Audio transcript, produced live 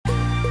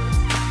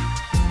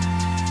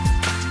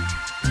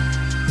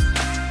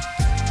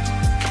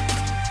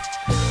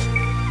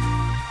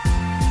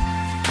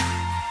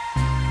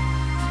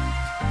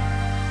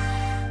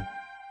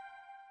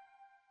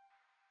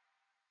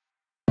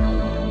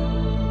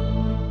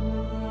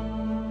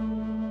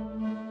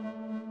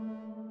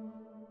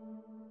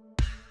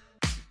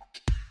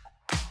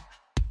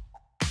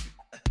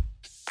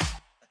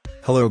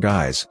Hello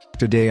guys,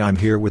 today I'm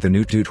here with a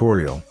new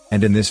tutorial,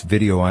 and in this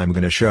video I'm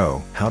gonna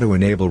show how to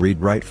enable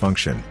read-write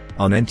function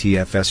on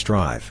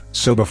ntfs-drive.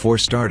 So before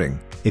starting,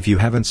 if you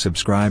haven't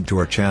subscribed to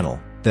our channel,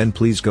 then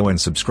please go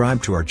and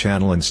subscribe to our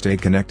channel and stay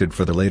connected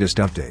for the latest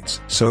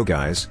updates. So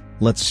guys,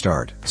 let's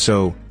start.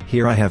 So,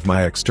 here I have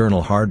my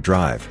external hard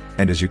drive,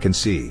 and as you can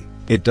see,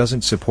 it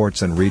doesn't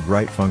support an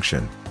read-write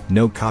function,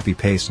 no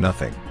copy-paste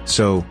nothing.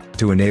 So,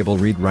 to enable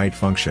read-write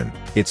function,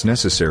 it's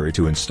necessary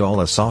to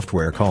install a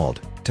software called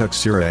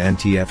Tuxera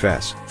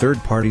NTFS.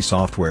 Third-party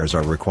softwares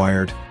are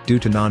required, due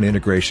to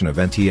non-integration of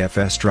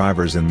NTFS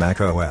drivers in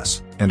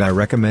macOS, and I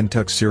recommend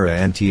Tuxera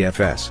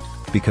NTFS,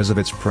 because of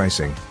its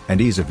pricing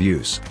and ease of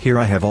use. Here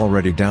I have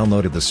already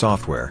downloaded the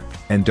software,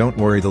 and don't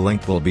worry, the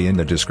link will be in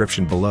the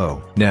description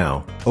below.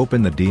 Now,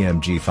 open the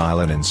DMG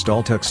file and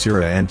install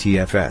Tuxera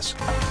NTFS.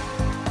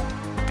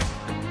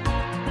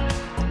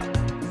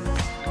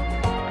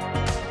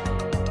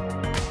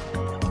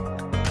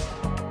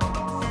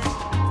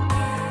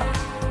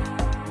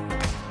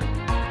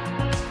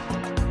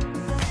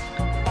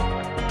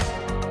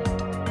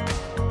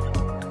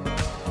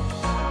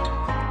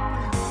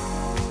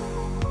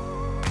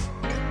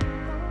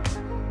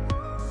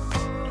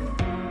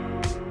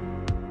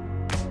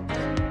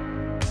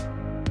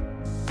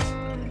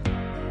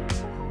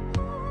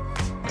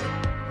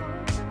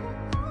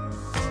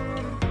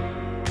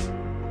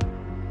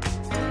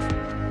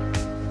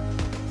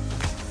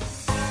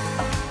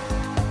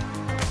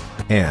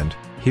 And,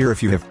 here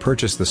if you have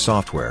purchased the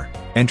software,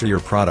 enter your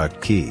product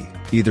key,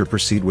 either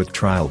proceed with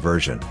trial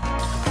version.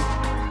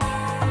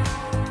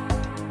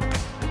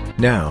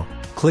 Now,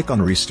 click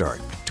on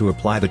Restart, to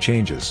apply the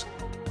changes.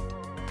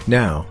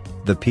 Now,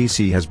 the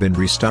PC has been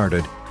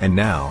restarted, and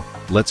now,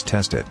 let's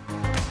test it.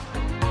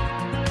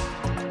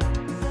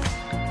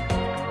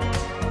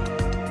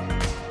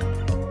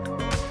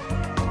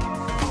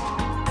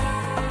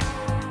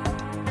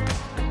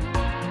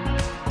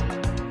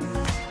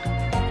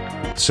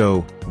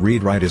 So,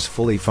 read-write is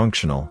fully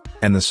functional,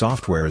 and the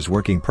software is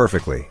working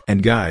perfectly.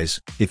 And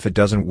guys, if it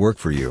doesn't work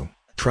for you,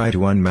 try to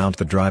unmount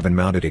the drive and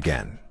mount it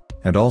again.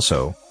 And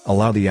also,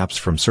 allow the apps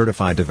from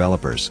certified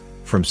developers,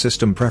 from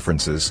system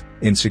preferences,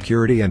 in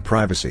security and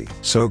privacy.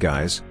 So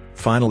guys,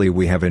 finally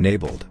we have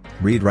enabled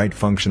read-write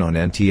function on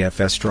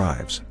NTFS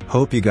drives.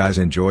 Hope you guys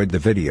enjoyed the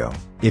video.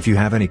 If you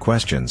have any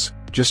questions,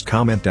 just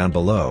comment down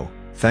below.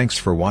 Thanks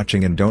for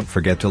watching, and don't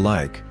forget to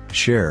like,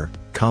 share,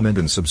 comment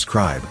and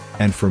subscribe,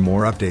 and for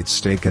more updates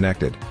stay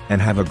connected,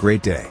 and have a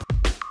great day.